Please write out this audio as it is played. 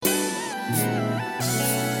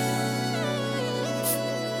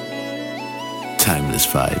Timeless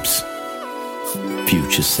vibes,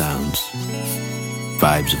 future sounds,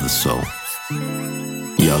 vibes of the soul.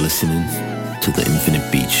 You're listening to the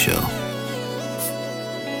Infinite Beat Show.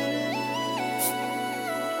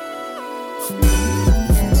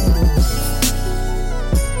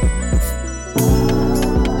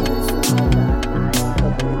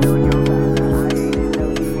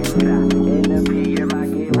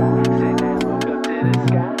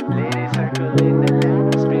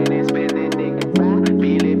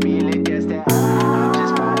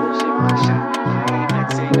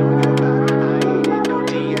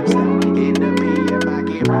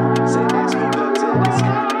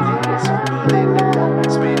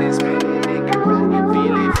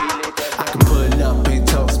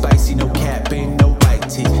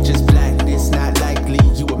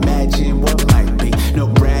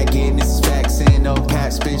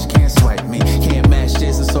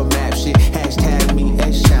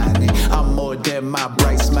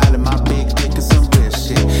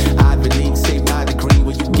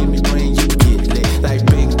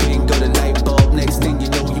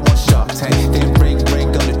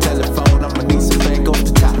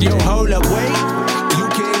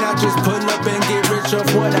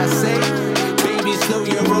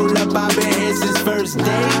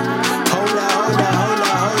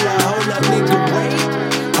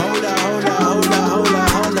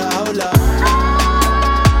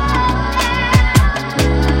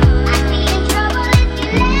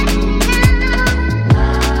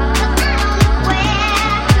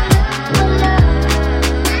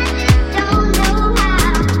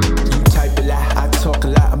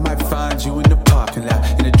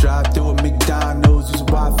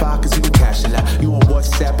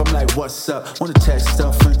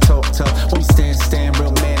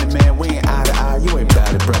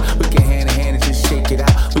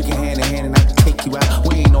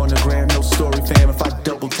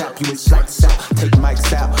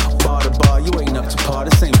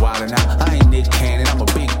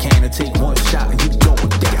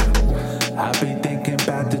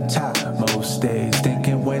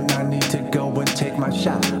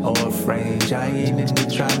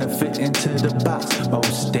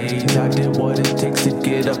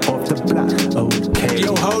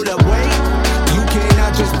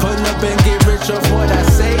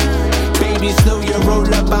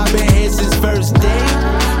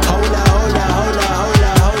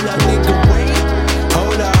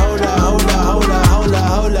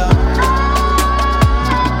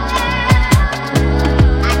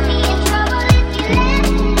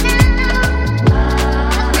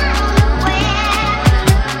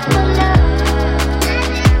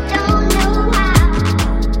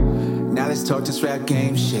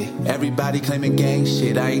 Claiming gang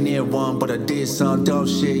shit, I ain't near one, but I did some dumb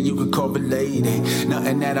shit, you could correlate it.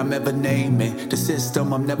 Nothing that I'm ever naming, the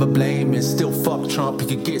system I'm never blaming. Still fuck Trump, he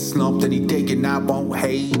could get slumped any day and I won't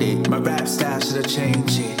hate it. My rap style should've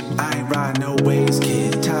changed it, I ain't riding no waves,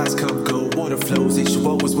 kid. Tides come go, water flows,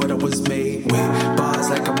 H2O was what I was made with. Bars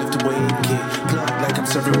like I'm lifting weight, kid. Plug like I'm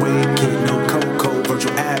serving weight, kid. No Coco,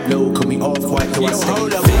 Virgil Abloh, call me off-white, though I stay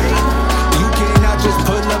hold up, you cannot just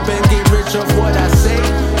pull up and get rich off what I say.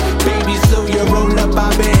 Baby, slow your roll up,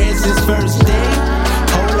 I've been here since first day.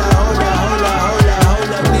 Hold up, hold up, hold up, hold up,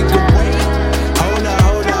 hold up, nigga, wait. Hold up,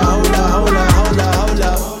 hold up, hold up, hold up, hold up, hold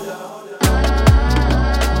up.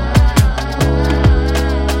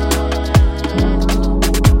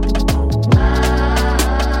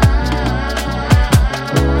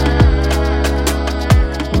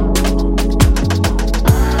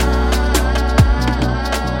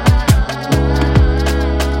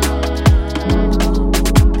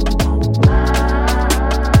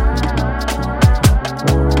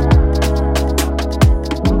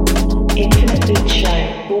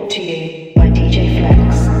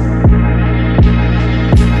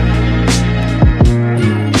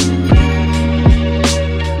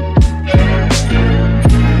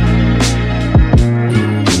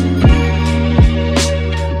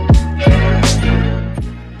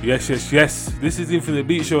 Yes. This is Infinite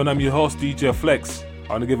Beat Show and I'm your host, DJ Flex.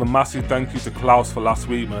 I want to give a massive thank you to Klaus for last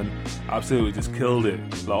week, man. Absolutely just killed it.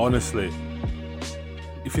 Like, honestly.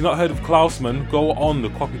 If you're not heard of Klaus, man, go on the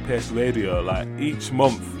Copy Paste Radio. Like, each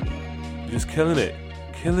month, you're just killing it.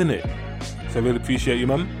 So I really appreciate you,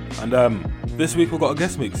 man. And this week we've got a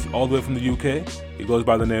guest mix all the way from the UK. He goes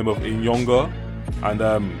by the name of Inyongo. And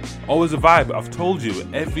always a vibe. I've told you,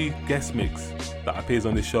 every guest mix that appears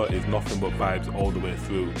on this show is nothing but vibes all the way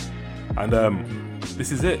through. And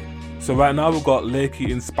this is it. So right now we've got Lakey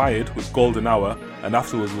Inspired with Golden Hour, and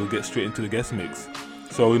afterwards we'll get straight into the guest mix.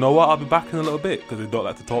 So you know what, I'll be back in a little bit because I don't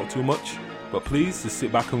like to talk too much. But please, just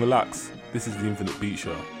sit back and relax. This is the Infinite Beat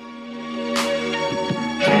Show.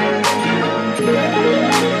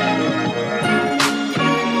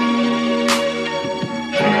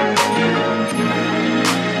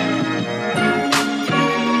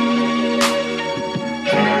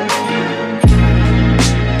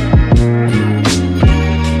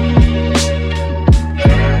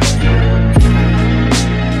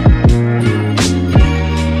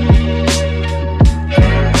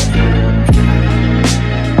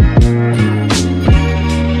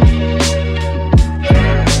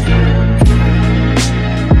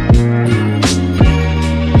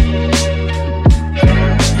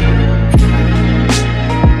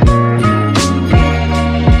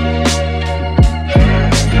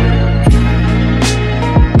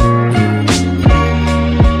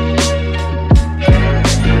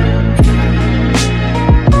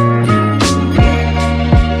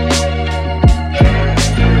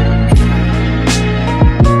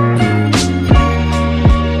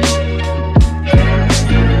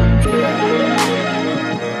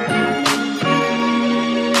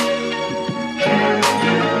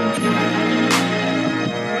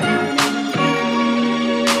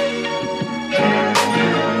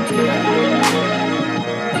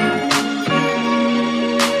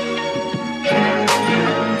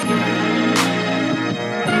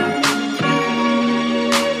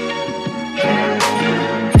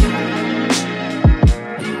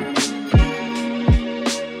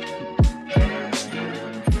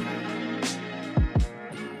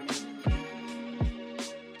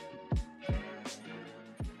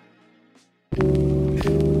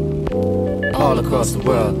 all across the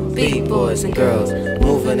world. Beat boys and girls,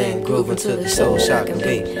 moving and grooving to the soul shocking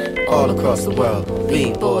beat. All across the world,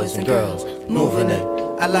 beat boys and girls, moving it.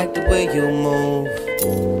 I like the way you move,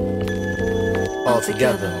 all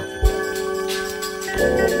together.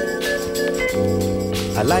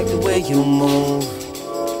 I like the way you move,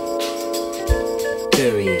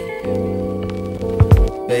 period.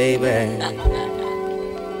 Baby,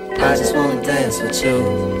 I just wanna dance with you.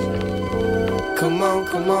 Come on,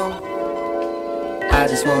 come on, I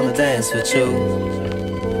just wanna dance with you.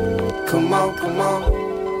 Come on, come on,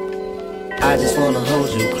 I just wanna hold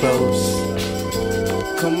you close.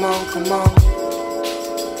 Come on, come on,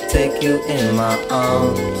 take you in my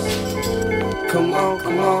arms. Come on,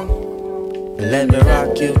 come on, let me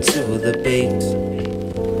rock you to the beat.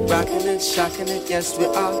 Rocking it, shocking it, yes we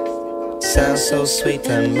are. Sounds so sweet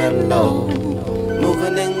and mellow.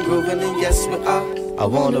 Moving and grooving it, yes we are. I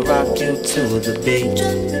wanna rock you to the beat.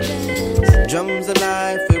 Drums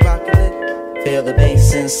alive, we rockin' it. Feel the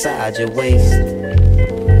bass inside your waist.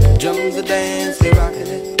 Drums a dance, we rockin'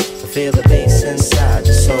 it. Feel the bass inside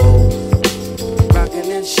your soul.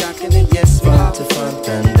 Rockin' it, shockin' it, yes we are. Front to front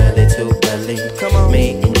and belly to belly. Come on,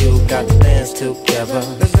 me and you got to dance together.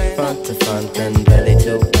 Front to front and belly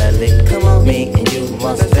to belly. Come on, me and you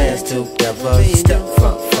must dance together. Step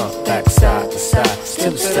front, front, back, side to side.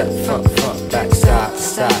 Two step front, front, back, side to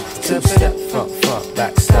side. Two step front, front,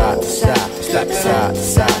 back, side to side. Back, side to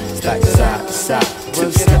side, back, side to side.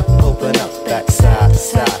 Two step, open up, back, side to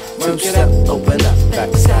side. Two step, open up,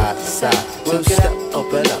 back, side to side. Two step,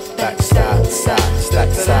 open up, back, side to side. Back,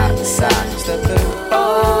 side to side.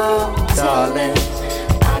 Oh, darling,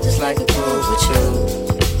 I just like to groove with you.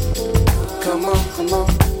 Come on, come on,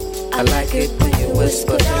 I like it when you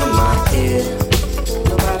whisper in my ear.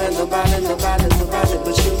 Nobody, nobody, nobody, nobody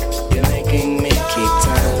but you. You're making me keep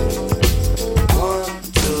time. 1,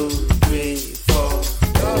 2, 3, 4.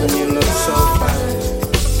 Darling, you look so fine.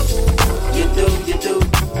 You do,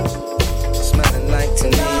 smelling like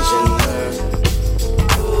Tunisian herb.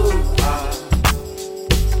 Ooh, ah,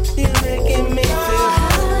 you're making me feel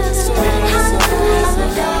so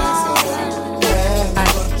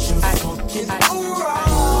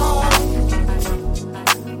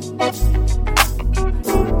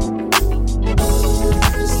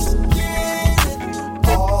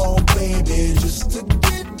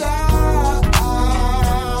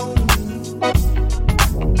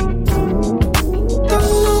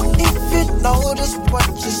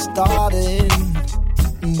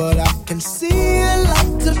but I can see you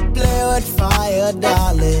like to play with fire,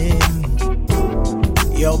 darling.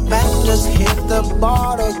 Your man just hit the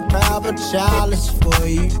bar to grab a chalice for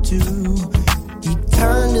you too. He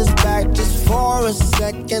turned his back just for a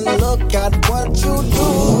second. Look at what you do.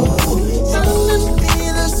 Sending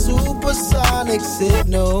me the supersonic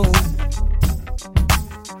signal.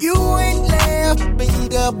 You ain't lay a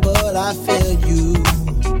finger, but I feel you.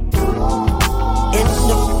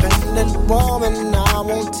 Independent woman, I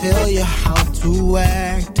won't tell you how to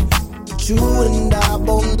act, but you and I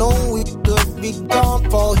both know we could be gone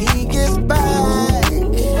before he gets back. You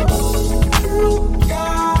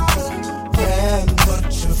got plan, but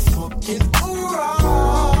you're fucking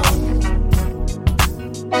around.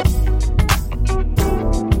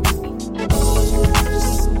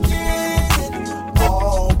 Just get it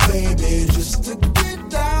all, baby, just to get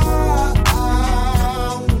down.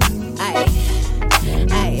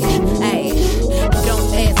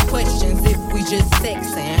 Don't ask questions if we just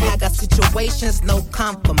sexing. I got situations, no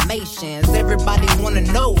confirmations. Everybody wanna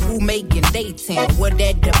know who making dating. Well,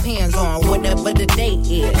 that depends on whatever the date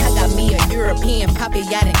is. I got me a European poppy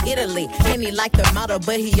out in Italy, and he like the model,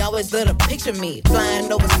 but he always let her picture me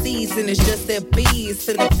flying overseas, and it's just their bees.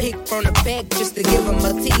 Send a pic from the back just to give him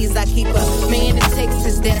a tease. I keep a man in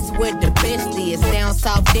Texas, that's where the best is. Down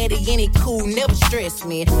south, daddy, any cool, never stress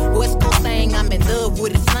me. West Coast thing, I'm in love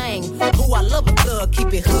with his slang. Who I love a thug,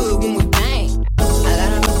 keep it hood when we bang.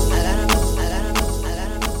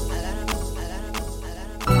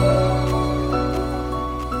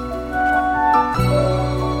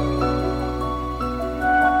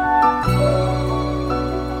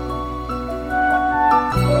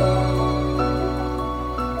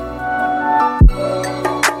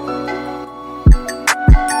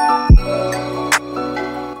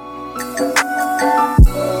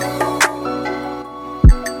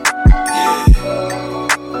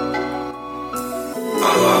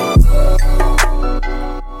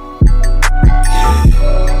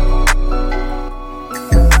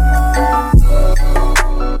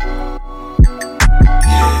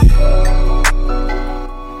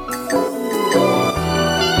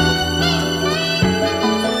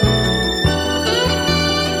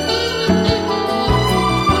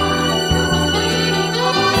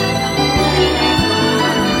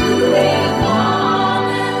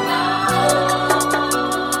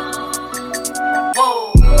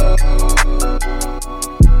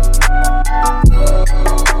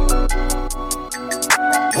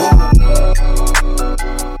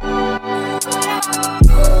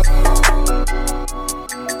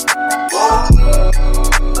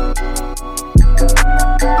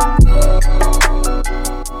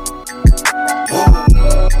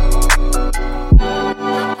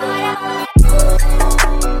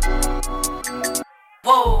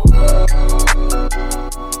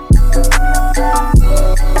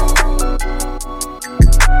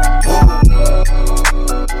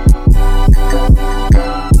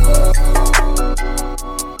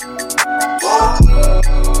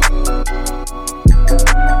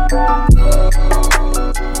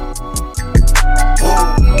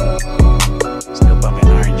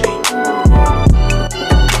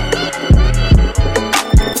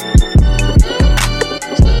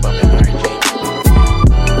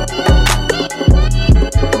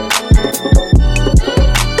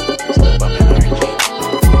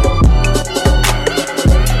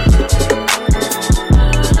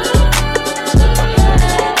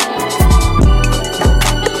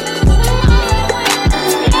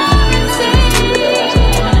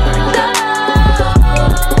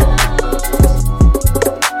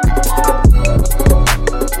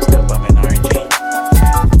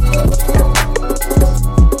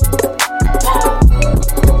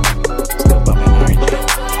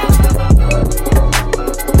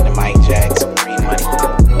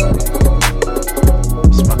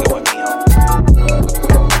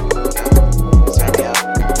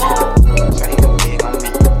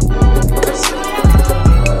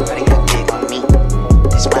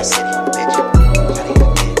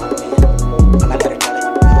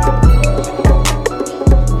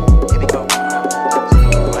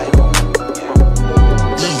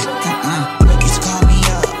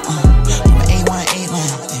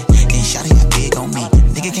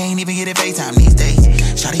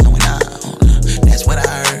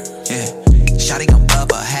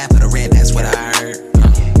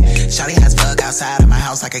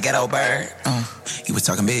 You was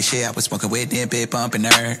talking big shit, I was smoking with them, big bumping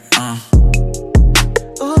her.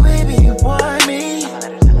 Oh baby, you want me?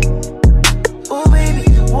 Oh baby,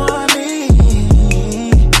 you want me?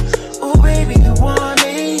 Oh baby, you want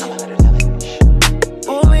me?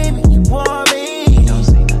 Oh baby, you want me?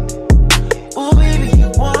 Oh baby,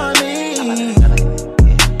 you want me?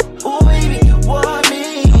 Oh baby, you want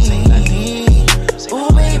me? Oh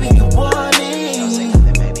baby, you want me?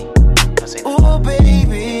 Oh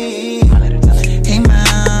baby. Hey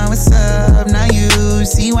mom, what's up? Now you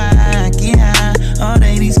see why I get high. All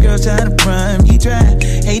day these girls try to run me dry.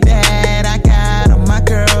 Hey dad, I got all my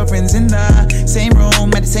girlfriends in the same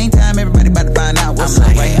room at the same time. Everybody about to find out what's up.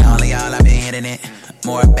 I'm like, all of y'all, I've been hitting it.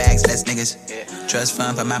 More bags, less niggas niggas. Trust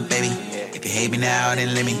fund for my baby. If you hate me now,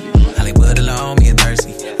 then let me. Hollywood alone, me and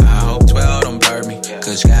thirsty. I hope 12 don't blur me.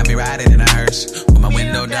 Cause you got me riding in a hearse. With my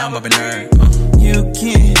window down, bumping her. You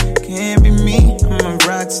can't be me. I'm a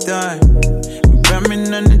rock star.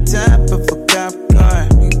 Drumming on the top of a cop car.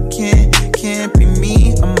 You can't be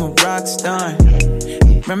me. I'm a rock star.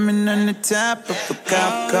 Drumming on the top of a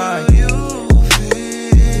cop car.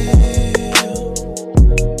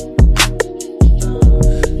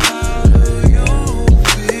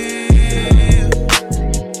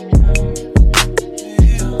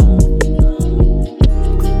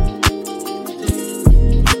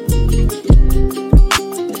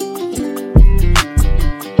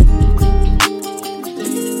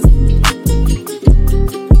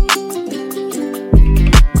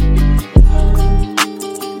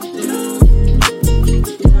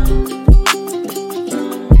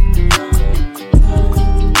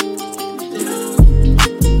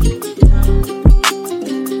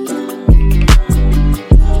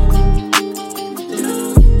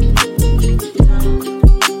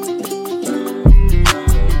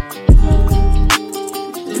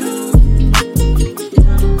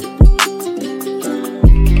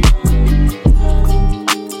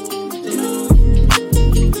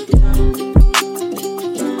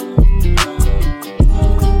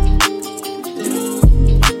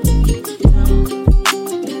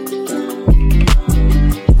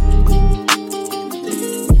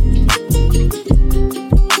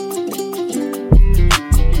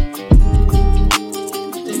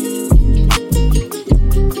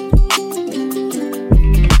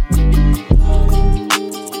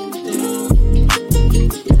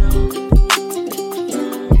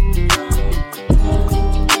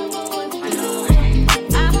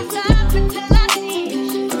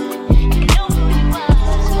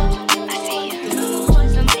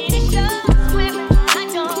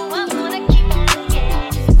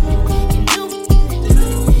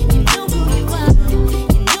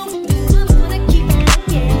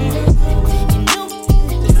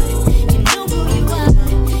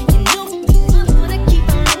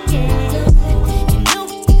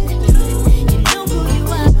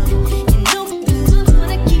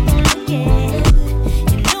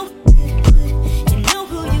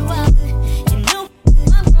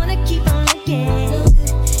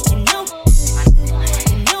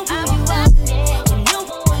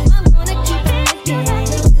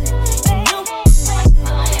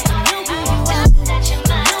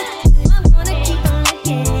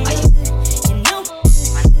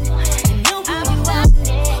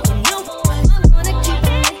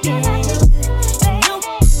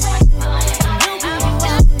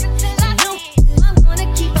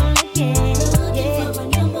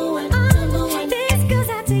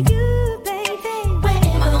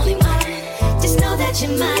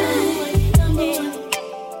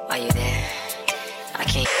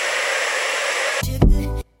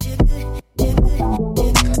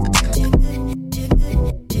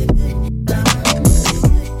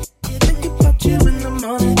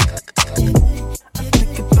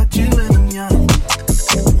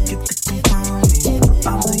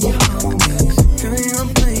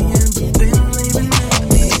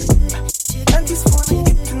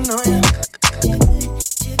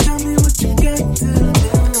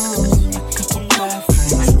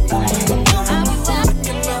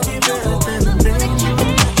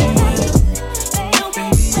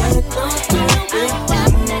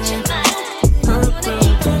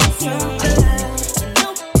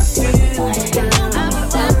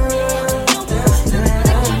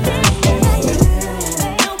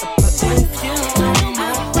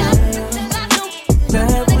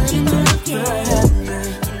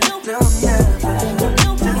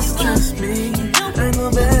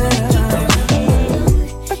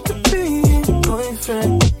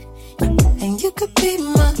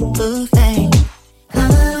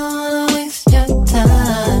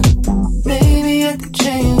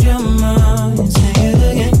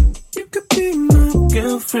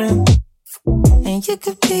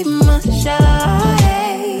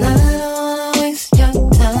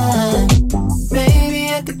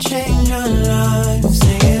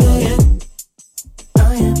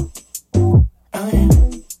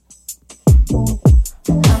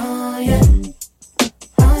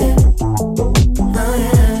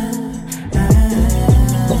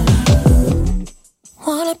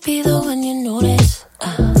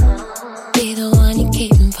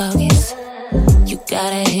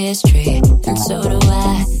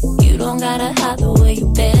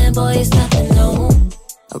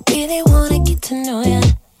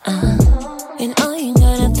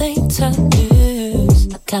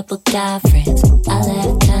 Couple guy friends, all at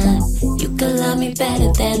a time.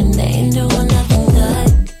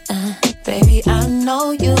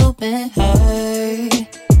 been hurt,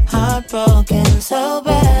 heartbroken so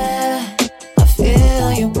bad. I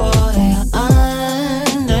feel you, boy, I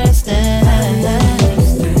understand.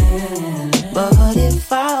 But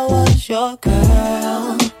if I was your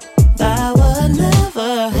girl, that would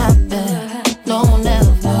never happen. No,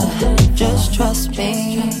 never. Just trust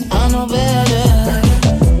me, I know better.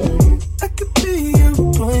 I could be your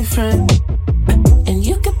boyfriend, and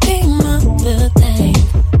you could be my little thing.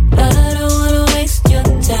 But I don't wanna waste your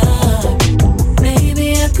time.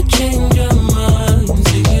 Maybe I could change your mind.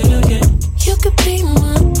 Say it again. You could be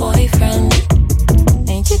my boyfriend,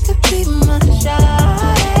 and you could be my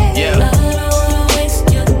child. Yeah. But I don't wanna waste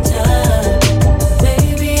your time.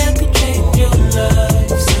 Maybe I could change your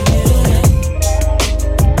life. Say it again.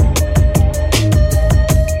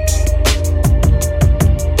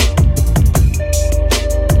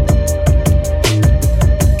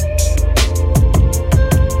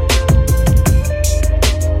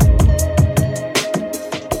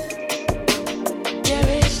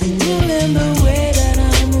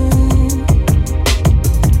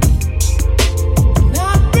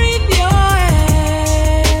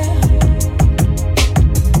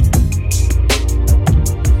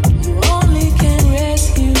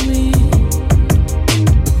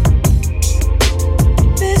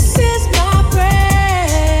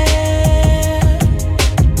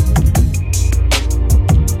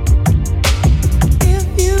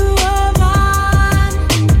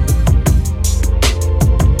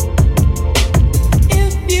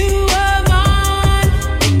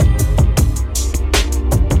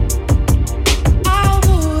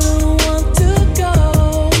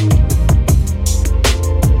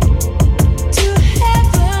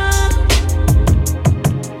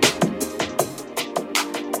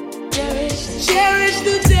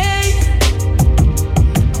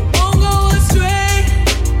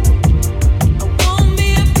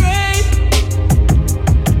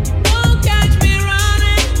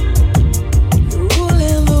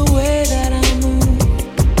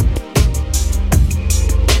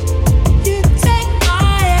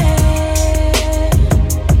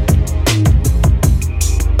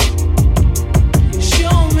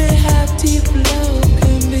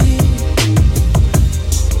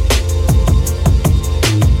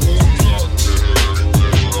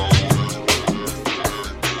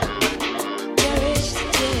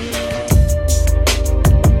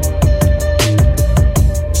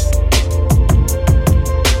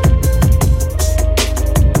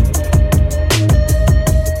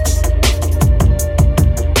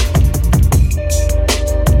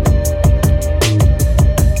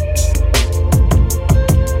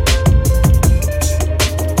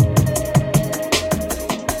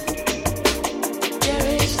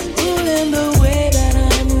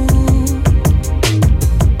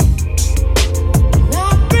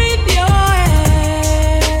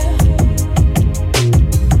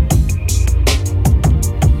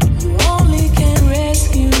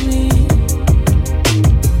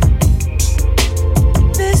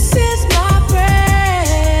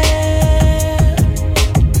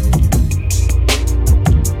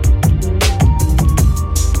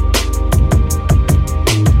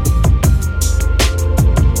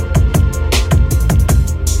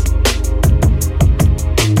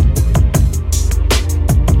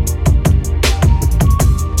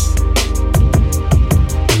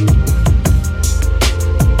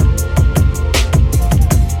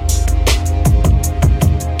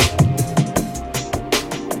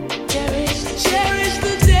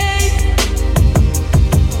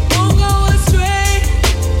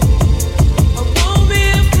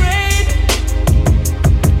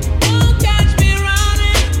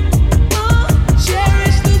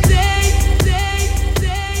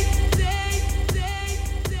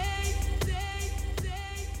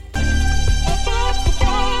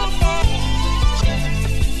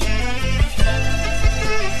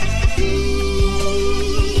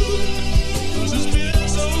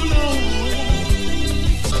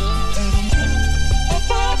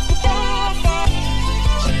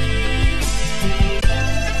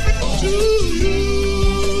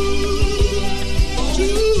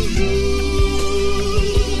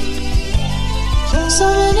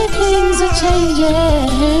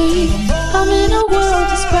 changing. I'm in a world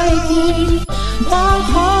that's breaking my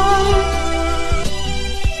heart.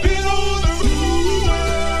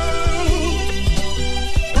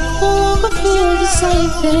 No longer feel the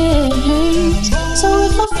same thing. So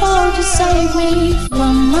if I fall, just save me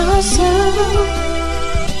from myself.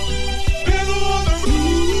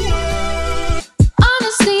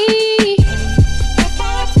 Honesty,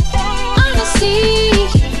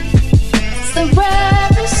 it's the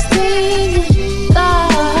rarest thing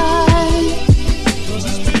that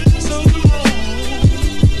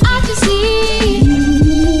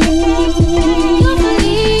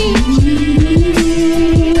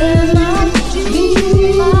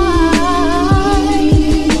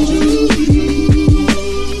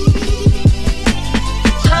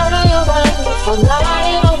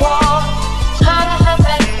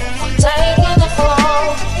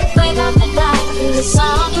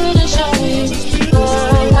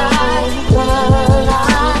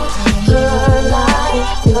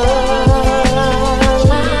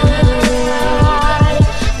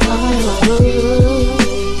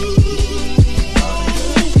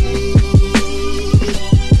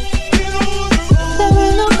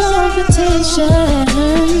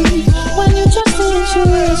situation. When you trust the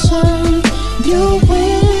intuition, you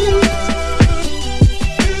win.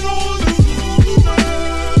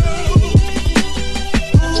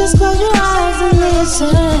 Just close your eyes and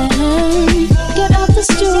listen. Get out the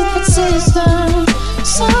stupid system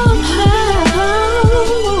somehow.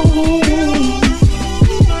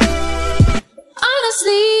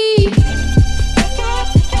 Honestly,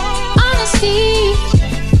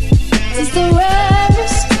 is the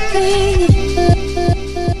rarest thing.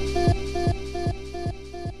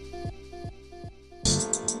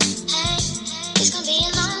 It's gonna be a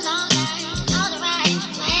long, long night, all the right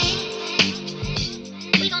way.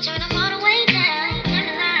 We gon' turn them all the way down, turn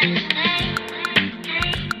the lights, hey.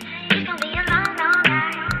 It's gonna be a long, long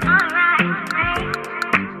night, all the right way.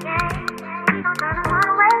 We gon' turn them all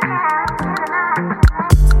the way down, turn the lights,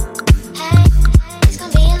 hey. It's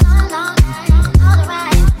gonna be a long, long night, all the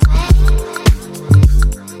right way.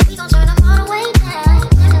 We gon' turn them all the way down,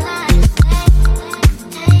 turn the lights,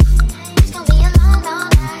 hey. It's gonna be a long, long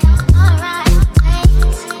night, all the right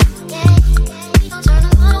ways, yeah. We gon' turn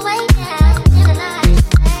them all the way down, turn the lights,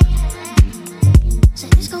 hey. So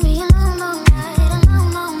it's gonna be a long, long night, a long,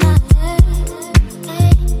 long night,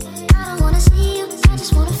 hey. I don't wanna see you, I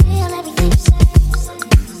just wanna feel everything you say.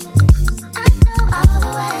 I go all the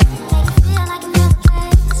way, make it feel like another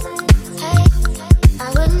place, hey. I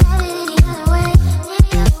wouldn't have it any other way,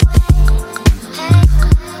 hey.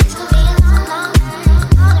 It's gonna be a long, long night,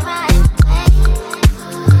 all the right way.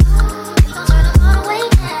 We gon' turn them all the way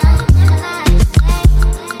down, turn the lights, hey.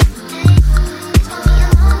 It's gonna be a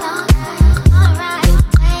long, long night, all the right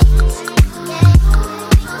ways, yeah.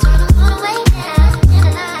 We gon' turn them all the way down, turn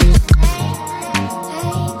the lights, hey.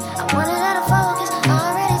 I wanted her to focus, I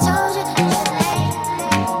already told you, hey.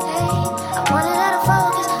 I wanted her to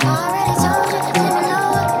focus, I already told you. Let me know,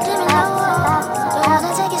 don't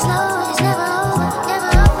wanna take it slow, it's never over,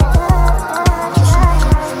 never over. Just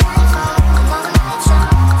imagine nightfall, all the lights out,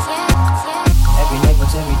 yeah. Every night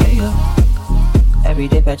was every day up. Every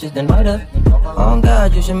day patches then right up. Oh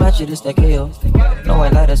God, you should match it, it's that KO. No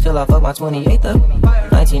ain't lighter, still I fuck my 28th up.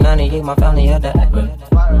 1998, my family had that act.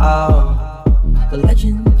 Oh, the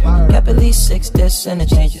legend. Kept at least 6 discs and a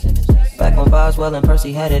changer. Back when Boswell and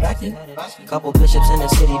Percy had it active. Couple bishops in the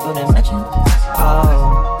city building mansions.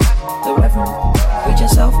 Oh, the reverend. Preaching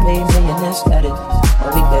self-made millionaire status.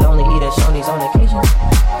 But we could only eat at Shoney's on occasion.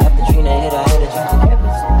 After Trina hit, I had a dream to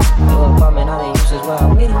campus. New apartment, I didn't use is where I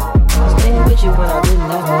waited. Staying with you when I didn't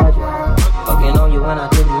have a budget. Fucking on you when I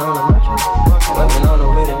didn't own a mattress. Working on the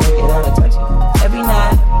way to make it out of Texas. Every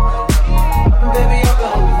night. Baby, I'm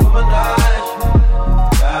going for my night.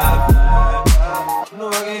 You know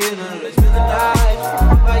I can hear none of this. Spend the night.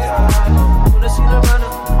 Wanna see the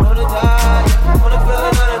runner, wanna die. Wanna feel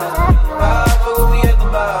another. Fuck with me at the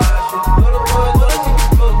bar. Know the boys wanna take you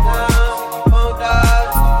full down. Won't die,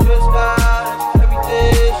 just die. Every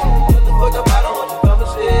day, shut the fuck up, I don't want your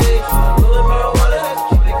conversation. Rolling marijuana, that's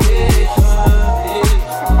your vacation.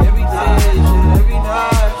 Every day, shit, every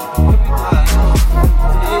night, every night.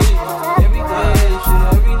 Every day, shit,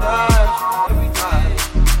 every night, every night.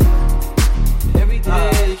 Every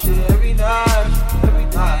day, shit, every night, every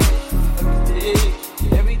night.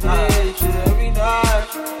 Every day, shit, every night,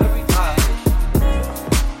 every night.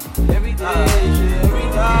 Every day, shit, every night, every night. Every day, shit, every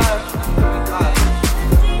night, every night.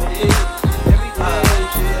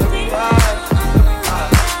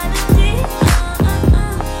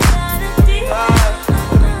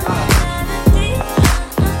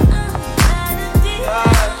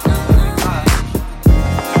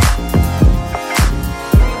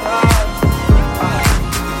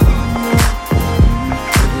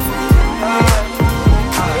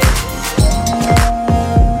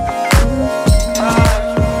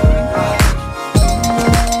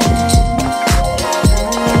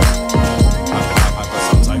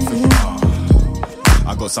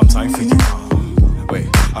 I got some time for you. Wait,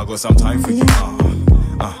 I got some time for you.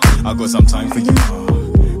 I got some time for you.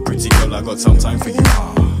 Pretty girl, I got some time for you.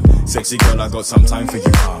 Sexy girl, I got some time for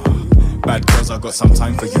you. Bad girls, I got some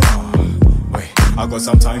time for you. Wait, I got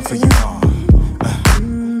some time for you.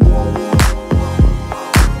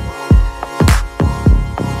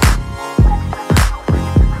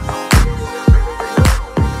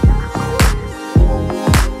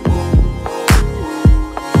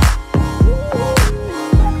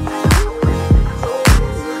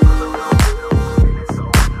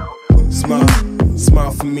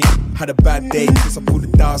 Smile for me. Had a bad day, cause I pulled the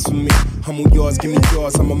dials for me. I'm all yours, give me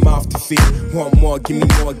yours, I'm a mouth to feed. Want more, give me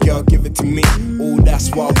more, girl, give it to me. Ooh, that's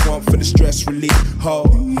what I want for the stress relief. Ho,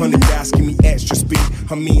 on the gas, give me extra speed.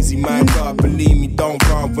 I'm easy, my God, believe me, don't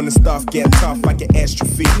run. When the stuff get tough, I get extra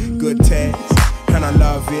feet. Good taste, and I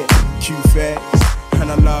love it. Cute face, and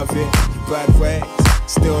I love it. Your bad ways,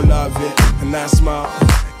 still love it. And that smile,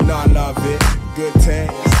 you know I love it. Good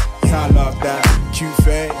taste, yeah, I love that. Cute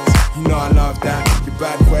face, you know I love that. Your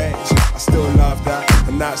bad ways, I still love that.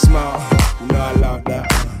 And that smile, you know I love that.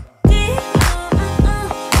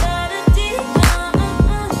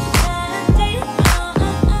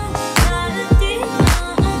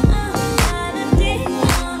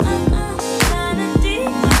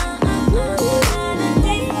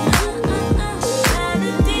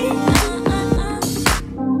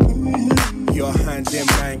 Your hand in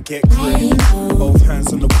mine, get grip. Both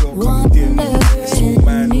hands on the wheel, come dim. It's all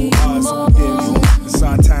mine, ours all dim. It's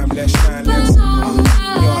our time, let's shine, let's your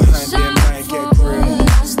hand in mine, get grip.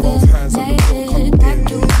 Both hands on the wheel, come dim.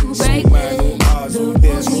 It's all mine, ours all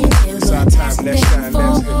dim. It's our time, let's shine,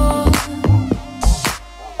 let's hit.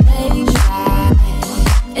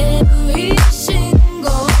 Every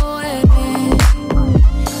single way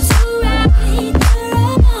to right the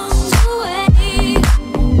wrongs away.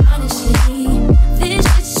 Honestly, this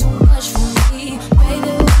is too much for me. Pray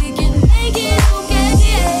that we can make it okay.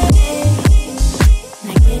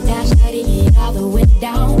 Now get down, steady, get all the way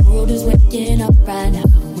down. World is waking up right now.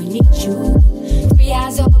 We need you. 3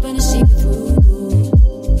 eyes open to see you through.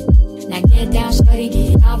 Now get down, steady,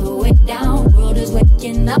 get all the way down. World is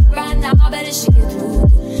waking up right now. Better see you through.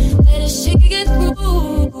 Better see you get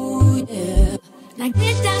through. Yeah. Now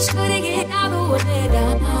get down, steady, get all the way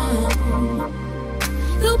down.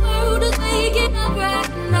 The world is waking up right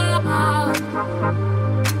now.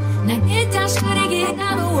 Now get down, steady, get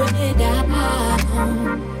all the way down.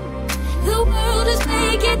 The world is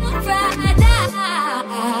waking up right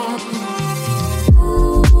now.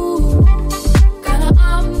 Ooh, girl,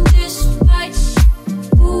 I'm this right.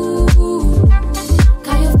 Ooh,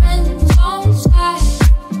 got your friends on side.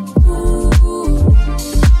 Ooh,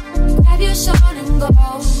 grab your sword and go.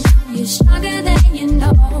 You're stronger than you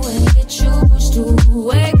know, and you choose to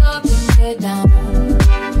wake up and get down.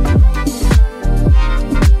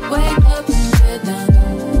 Wake up and get down.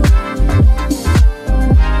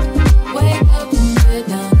 Wake up and get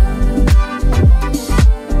down.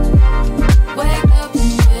 Wake up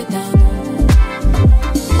and get down.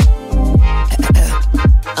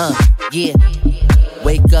 Yeah.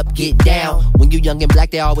 Wake up, get down. When you young and black,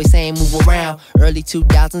 they always saying move around. Early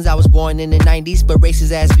 2000s, I was born in the 90s, but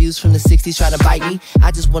racist ass views from the 60s try to bite me.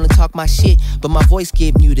 I just wanna talk my shit, but my voice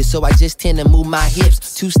get muted, so I just tend to move my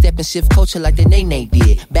hips. Two-step and shift culture like the Nene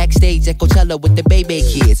did. Backstage at Coachella with the Baby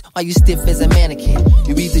kids. Why you stiff as a mannequin?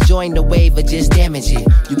 You either join the wave or just damage it.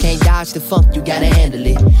 You can't dodge the funk, you gotta handle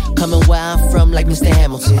it. Coming where I'm from like Mr.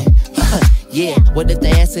 Hamilton. Yeah, what if the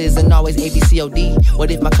answer isn't always A, B, C, O, D?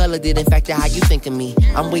 What if my color didn't factor how you think of me?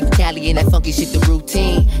 I'm with Cali and that funky shit, the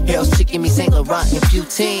routine. Harold's chicken me St. Laurent and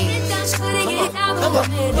poutine. Come on,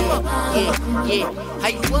 come on, yeah, yeah. How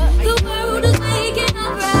you what? The world is waking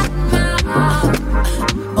up right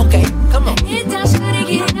now. Okay, come on. Get down,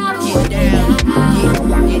 steady, get out of the way down.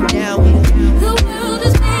 down. Get down with it. The world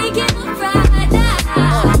is waking up right now.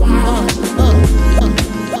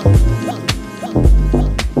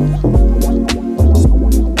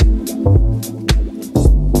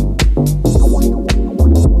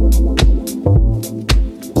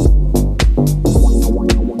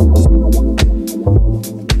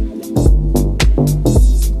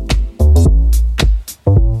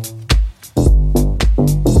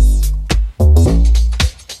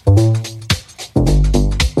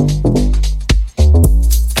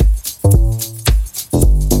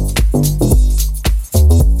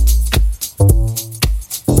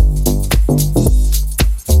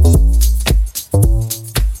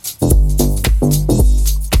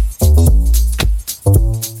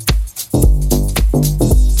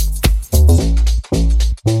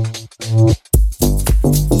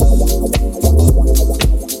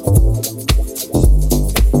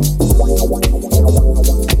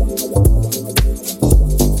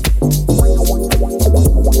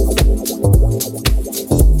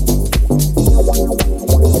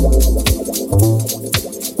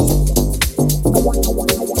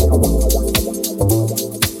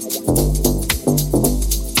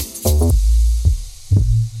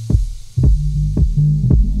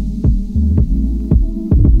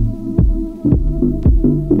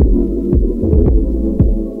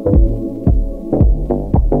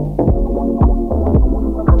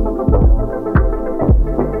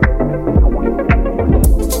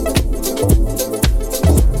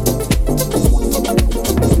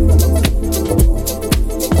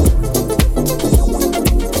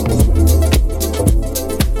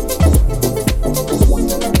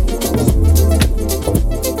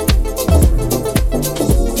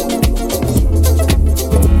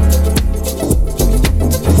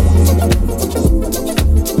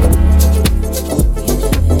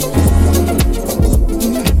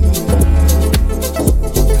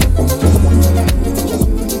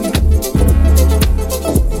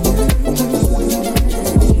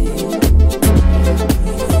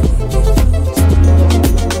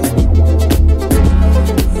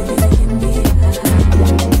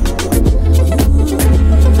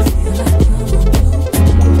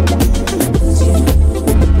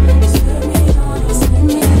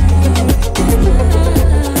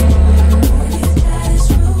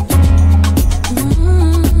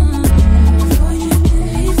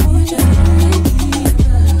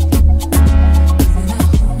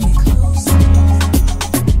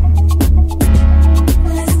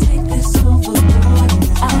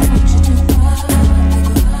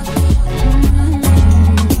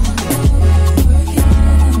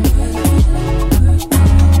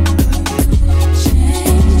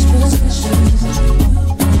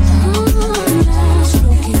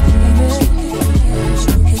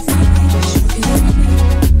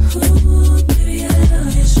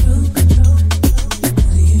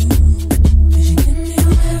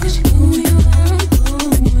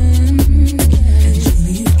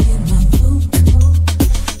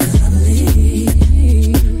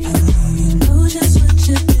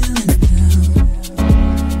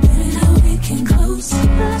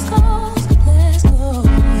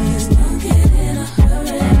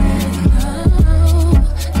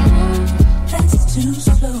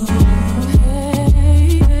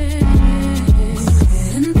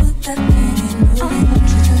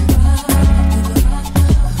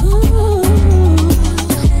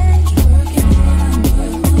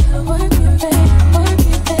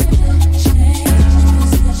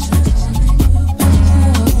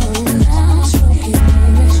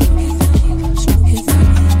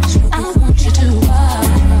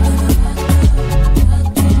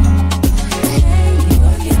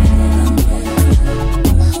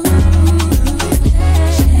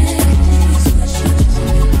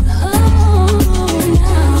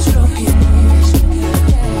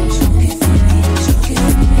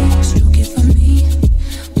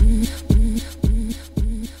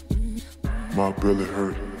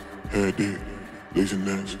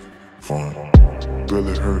 laziness, fine.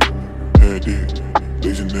 Belly hurt, head it,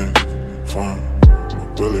 laziness, fine.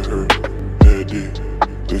 Belly hurt, head it,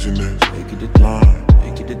 laziness, line,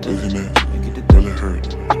 laziness, belly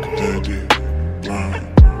hurt, head it, line,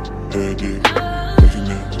 head it,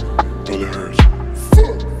 laziness, belly hurts.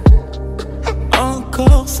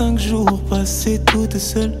 Encore 5 jours passés toute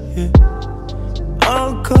seule.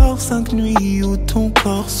 Encore 5 nuits où ton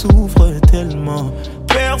corps s'ouvre tellement.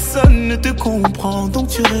 Personne ne te comprend donc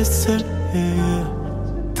tu restes seul.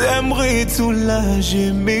 T'aimerais te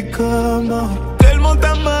soulager mais comment? Tellement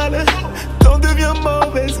t'as mal, t'en deviens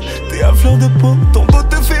mauvaise. T'es à fleur de peau, ton dos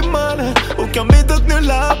te fait mal. Aucun médoc ne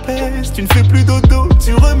l'apaise. Tu ne fais plus dodo,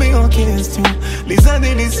 tu remets en question les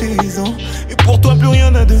années, les saisons. Et pour toi plus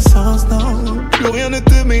rien n'a de sens, non. Plus rien ne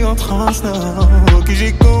te met en transe, non. Ok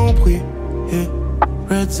j'ai compris, yeah.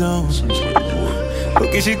 Red zone.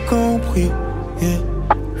 Ok j'ai compris, yeah.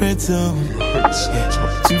 Red zone, yeah.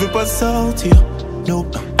 Tu ne veux pas sortir, no,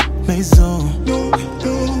 maison.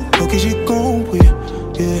 Ok j'ai compris,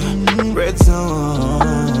 yeah. Red zone.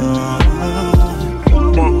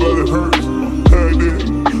 My belly hurts, had it,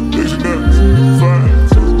 laziness, fine.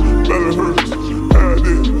 Belly hurts, had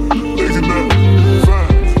it, laziness,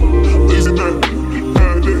 fine. Laziness,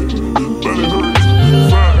 had it, belly hurts,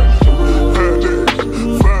 fine. Had it,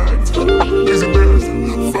 fine. Laziness,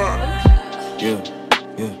 fine. Yeah,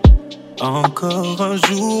 yeah. Encore un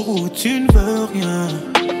jour où tu ne veux rien.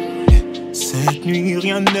 Cette nuit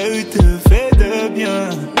rien ne te fait de bien.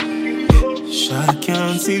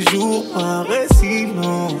 Chacun de ces jours paraît si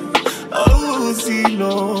long. Oh si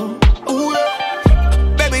long. Oh, yeah.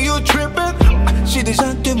 Baby you trippin'. J'ai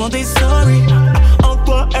déjà demandé sorry. En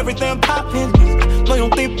toi everything poppin'. Noyons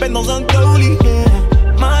tes peines dans un dolly, yeah.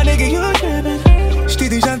 My nigga you trippin'. J't'ai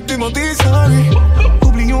déjà demandé sorry.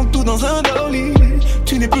 Oublions tout dans un dolly.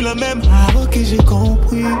 Tu n'es plus la même. Ah ok j'ai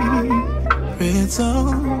compris. Red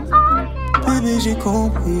zone. Bébé j'ai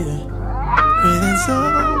compris. Red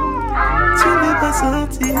zone. Tu n'es pas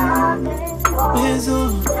sorti.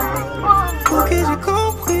 Maison. Ok j'ai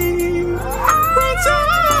compris. Red zone.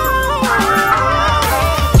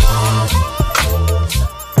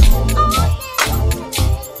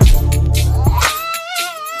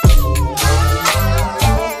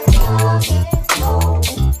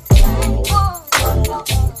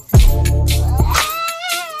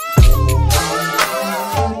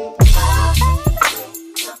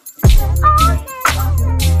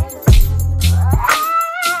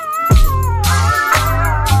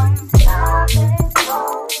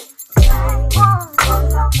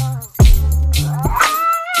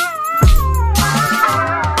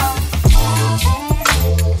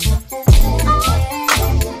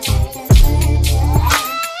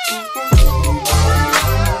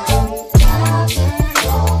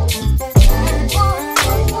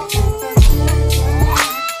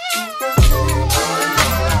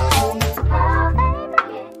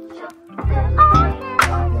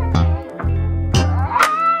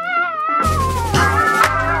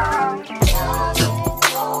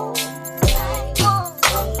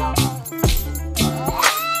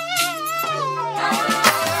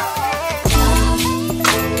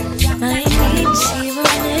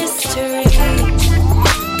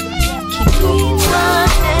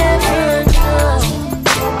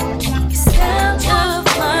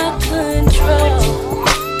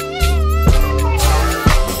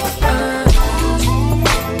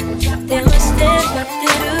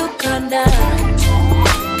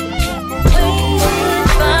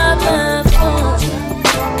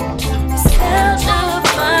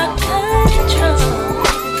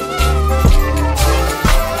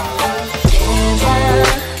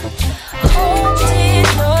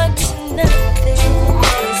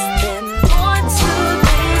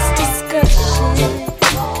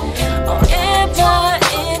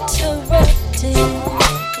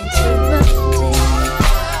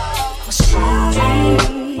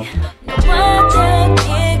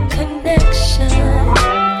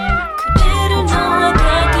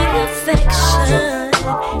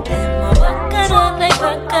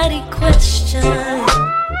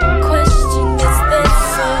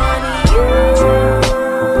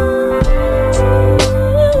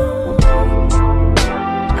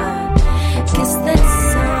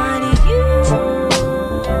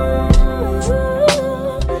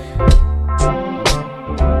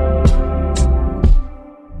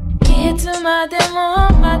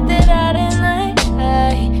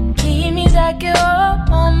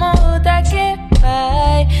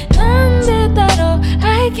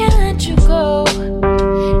 I can't let you go.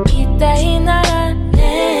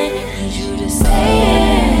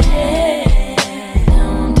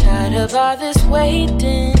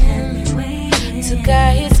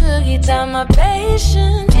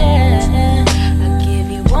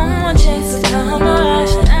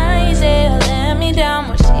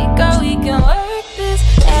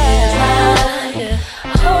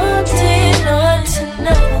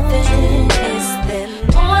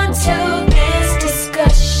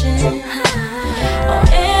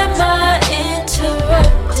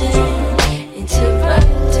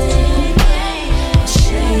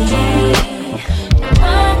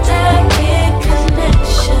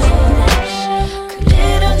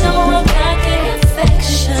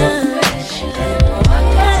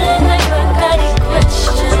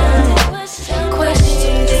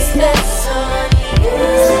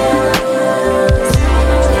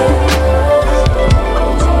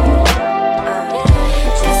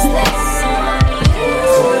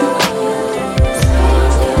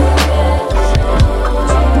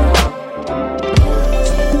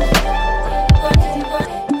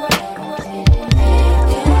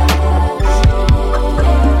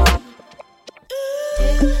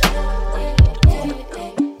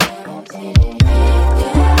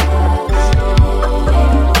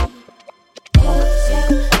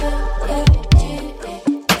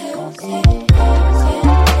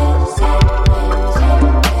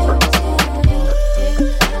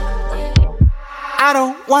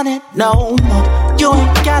 want it no more. You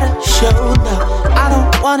ain't gotta show love. I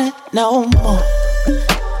don't want it no more.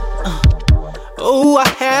 Oh, I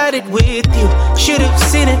had it with you. Should've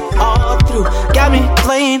seen it all through. Got me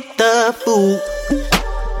playing the fool.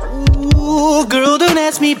 Ooh, girl, don't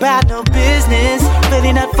ask me about no business.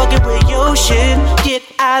 Really not fucking with your shit. Get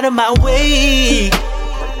out of my way.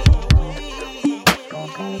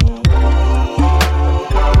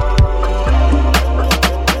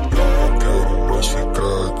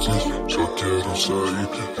 No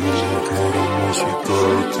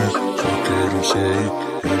quiero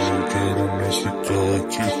más, fica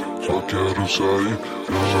aqui, só quero sair.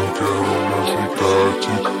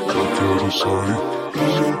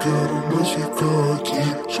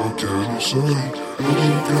 Eu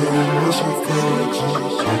não quero mais, fica aqui,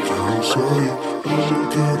 só quero sair. Eu não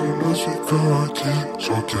quero mais, fica aqui,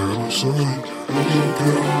 só quero sair.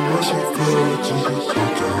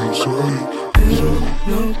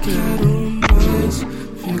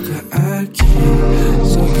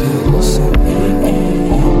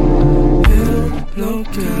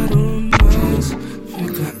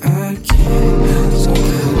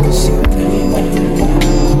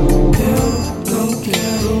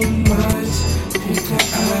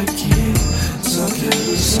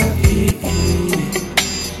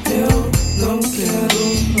 Eu não quero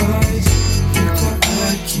mais, fica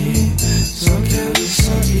aqui, só quero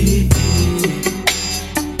sair.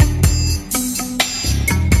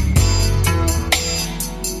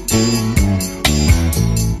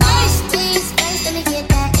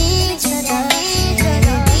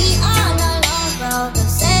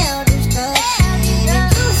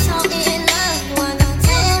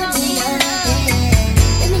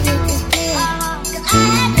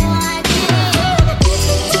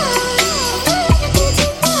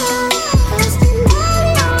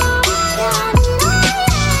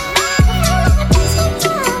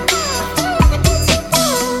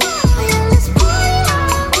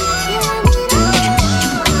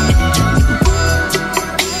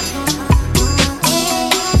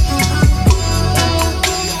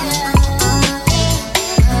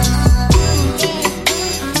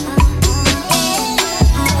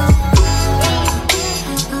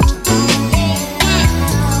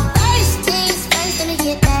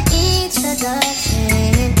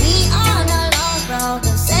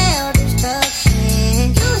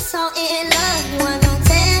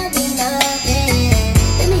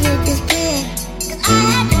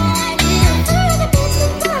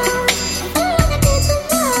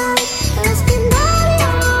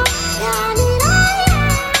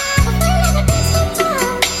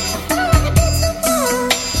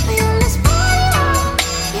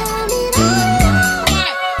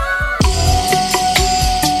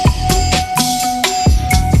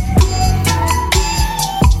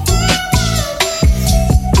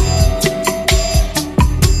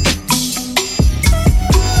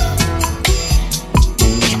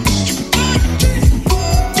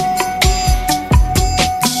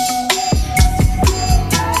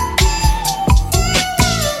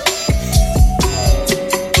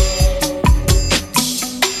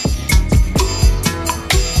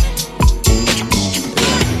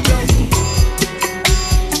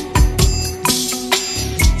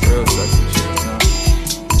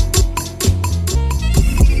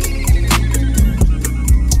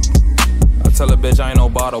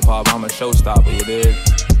 Bottle pop, I'm a showstopper, you dig?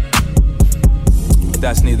 But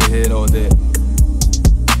that's neither here nor there,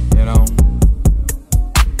 you know?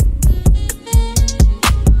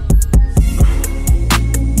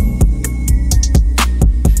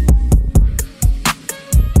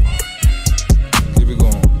 Keep it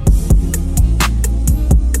going.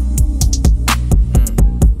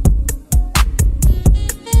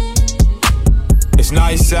 It's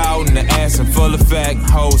nice out and the ass in full effect.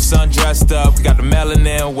 Whole sun dressed up, got the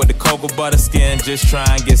melanin with the cocoa butter skin, just try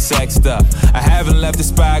and get sexed up. I haven't left the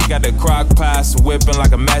spot, got the crock pot, so whipping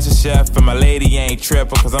like a master chef. And my lady ain't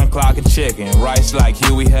tripping, cause I'm clocking chicken, rice like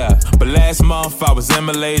Huey Hef. But last month I was in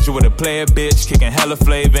Malaysia with a player bitch, kicking hella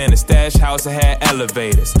flavor in the stash house. I had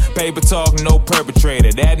elevators, paper talk, no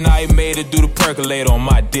perpetrator. That night made her do the percolator on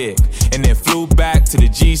my dick, and then flew back to the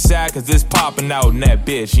G-side, cause it's popping out in that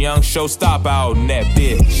bitch. Young showstopper out in that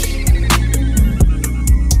bitch.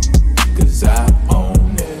 Cause I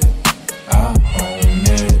own it, I own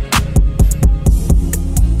it.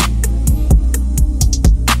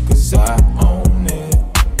 Cause I own it,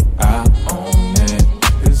 I own it.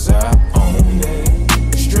 Cause I own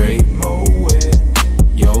it. Straight Moet,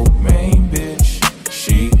 yo main bitch,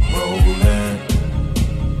 she rollin'.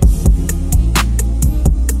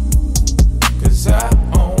 Cause I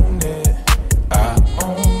own it, I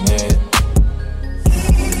own it.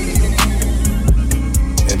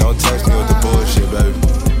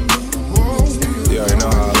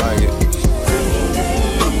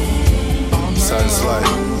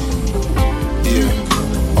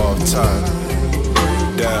 time.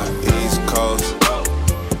 Down East Coast,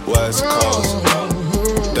 West Coast,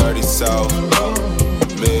 Dirty South,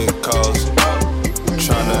 Mid Coast.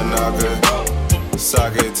 Tryna knock it,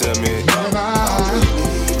 sock it to me.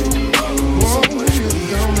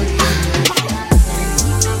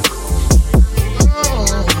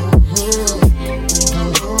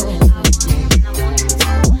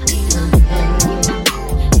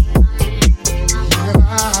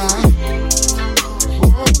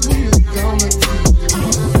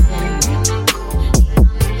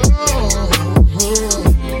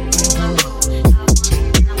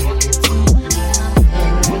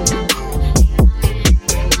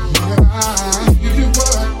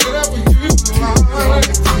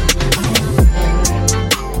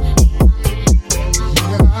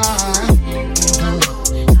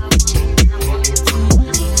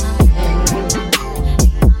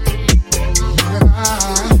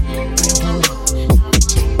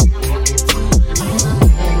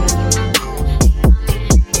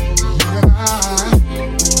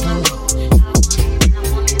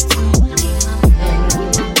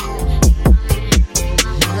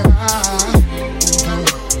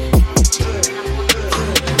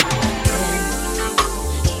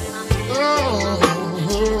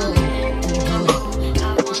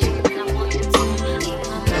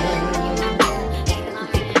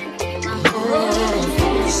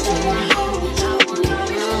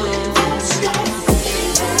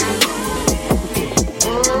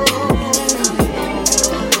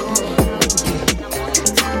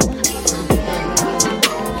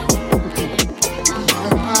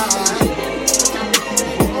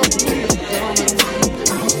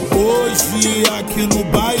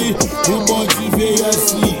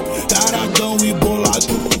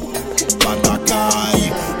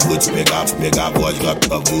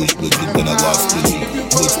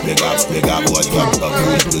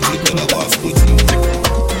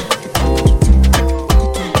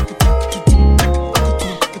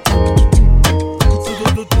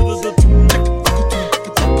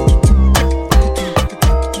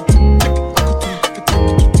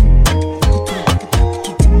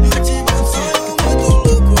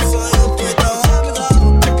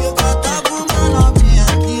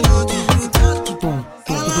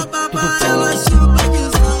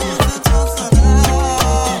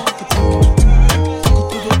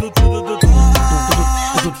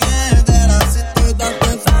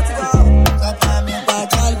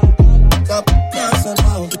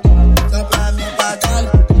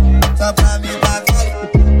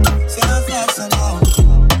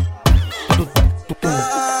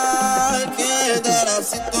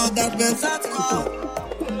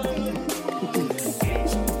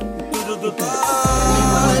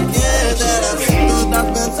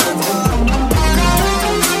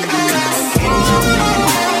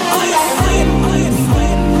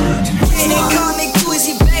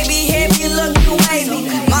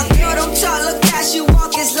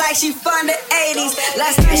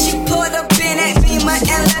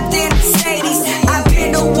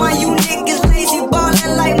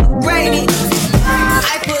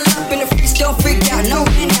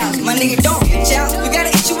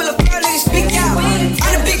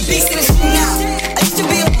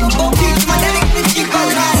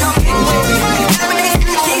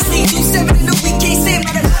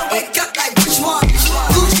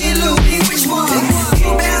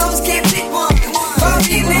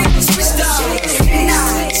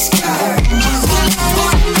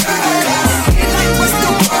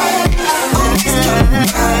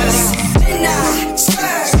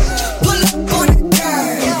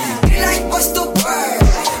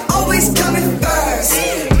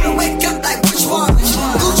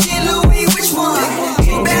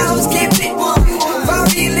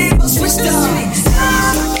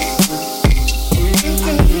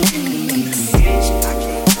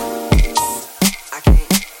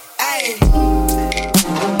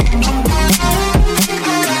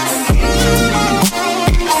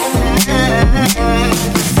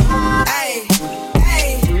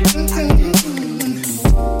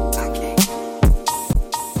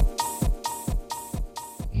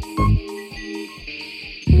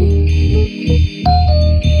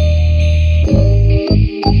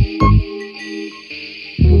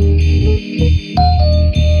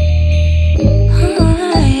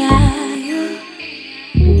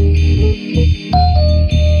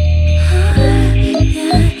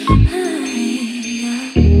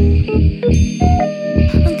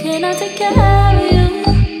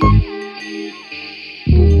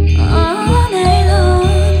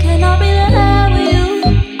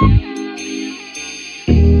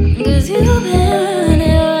 Cause you've been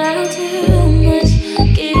around too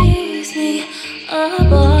much.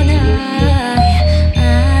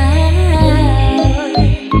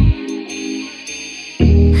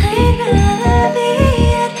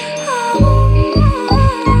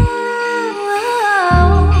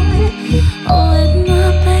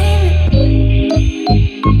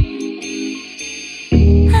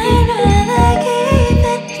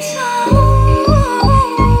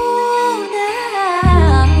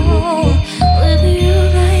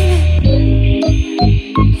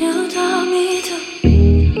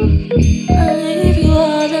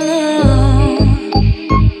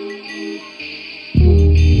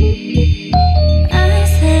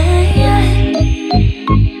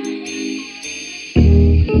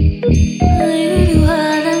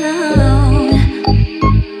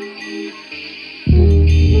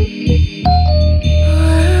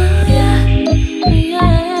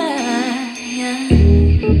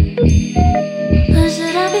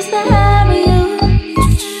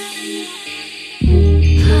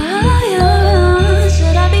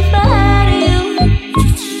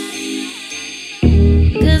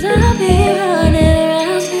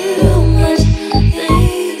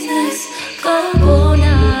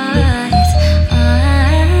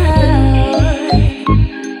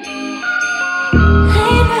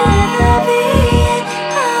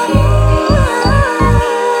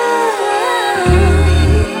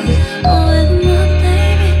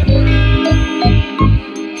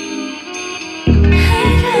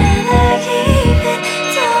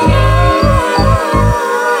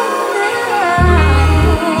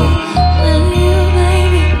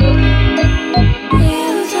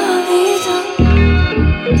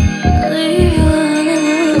 leave you all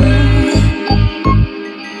alone.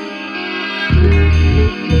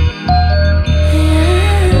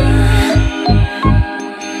 Yeah,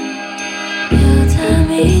 you tell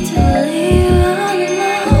me to leave you all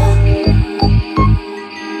alone.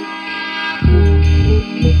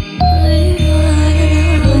 Leave you all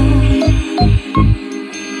alone.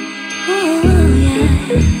 Ooh, yeah.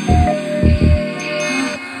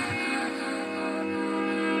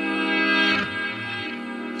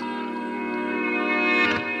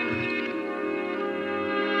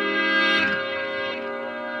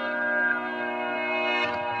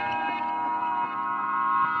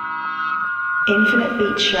 Infinite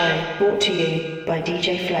Beat Show, brought to you by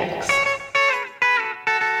DJ Flex.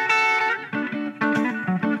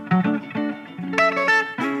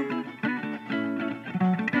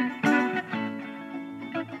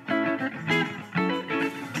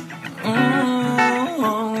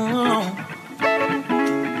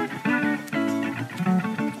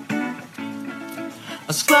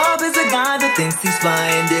 A scrub is a guy that thinks he's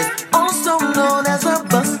flying, is also known as a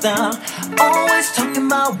buster. Always talking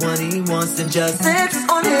about what he wants and just sits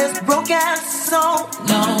on his broke ass. So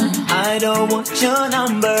no, I don't want your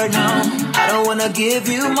number, no. I don't wanna give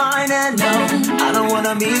you mine, and no, I don't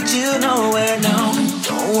wanna meet you nowhere, no.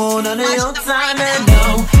 Don't want none of your time, and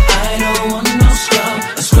no, I don't want no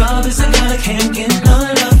scrub. A scrub is a guy that can't get no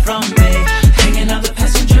love from me, hanging out the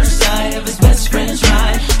passenger side of his best friend's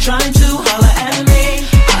ride, trying to holler at me.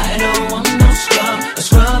 I don't want no scrub. A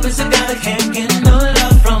scrub is a guy that can't get no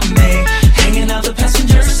love from me, hanging out the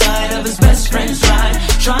passenger side of his best friend's ride,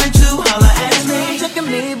 trying to holler at me. Checking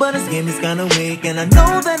me, but his game is kinda weak, and I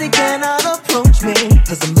know that he cannot approach me,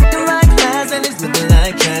 cause I'm looking like glass and he's looking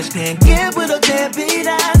like trash. Can't get with a deadbeat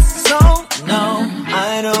ass. So no,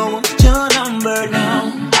 I don't want your number,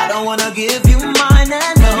 no. I don't wanna give you mine,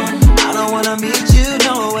 and no, I don't wanna meet you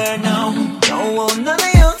nowhere, no. Don't want none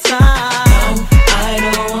of your time. I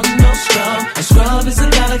don't want no scrub. A scrub is a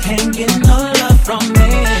guy that can't get no love from me,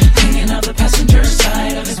 hanging out the passenger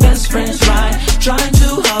side of his best friend's ride, trying to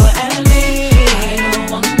holler at me. I don't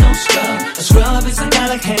want no scrub. A scrub is a guy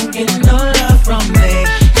that can't get no love from me,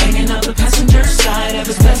 hanging out the passenger side of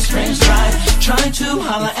his best friend's ride, trying to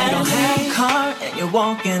holler at me. You don't have a car and you're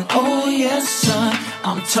walking, oh yes son,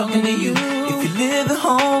 I'm talking to you. If you live at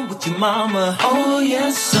home with your mama, oh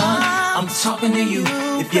yes son, I'm talking to you.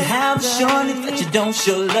 If you have a shorty that you don't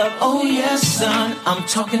show love, oh yes son, I'm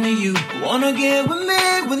talking to you. Wanna get with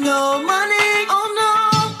me with no money, oh no,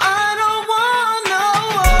 I don't want no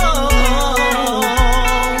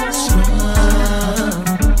scrub.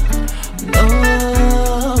 No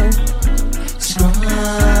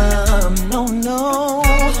scrub, no, no.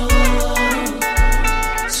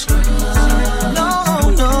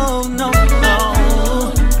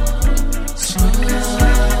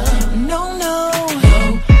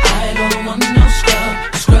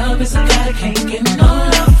 Can't get no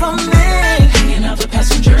love from me, hanging out the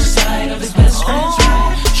passenger side of his best friend's ride,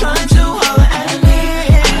 trying to holler at me. I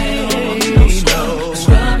don't want no scrub.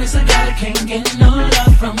 Scrub is a guy that can't get no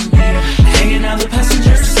love from me, hanging out the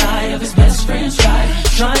passenger side of his best friend's ride,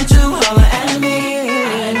 trying to holler at me.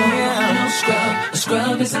 I don't want no scrub. A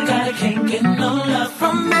scrub is a guy that can't get no love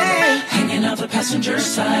from me, hanging out the passenger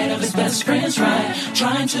side of his best friend's ride,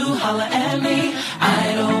 trying to holler at me.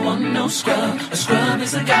 I don't want no scrub. A scrub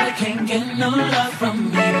is a guy that can't get no love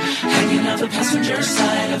from me, hanging out the passenger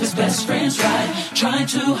side of his best friend's ride, trying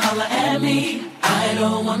to holler at me. I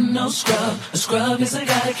don't want no scrub. A scrub is a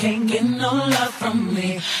guy that can't get no love from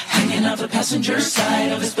me, hanging out the passenger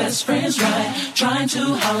side of his best friend's ride, trying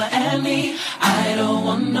to holler at me. I don't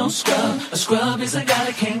want no scrub. A scrub is a guy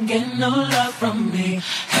that can't get no love from me,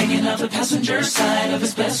 hanging out the passenger side of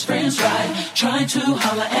his best friend's ride, trying to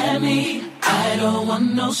holler at me. I don't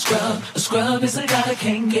want no scrub. A scrub is a guy that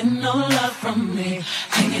can't get no love from me,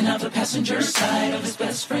 hanging out the passenger side of his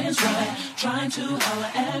best friend's ride, trying to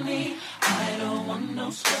holler at me. I don't want no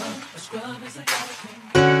scrub. A scrub is a guy that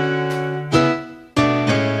can't.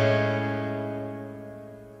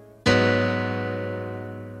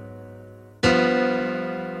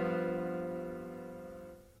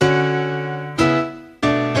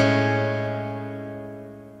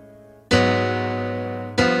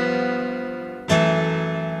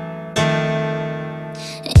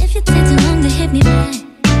 If you take too long to hit me back,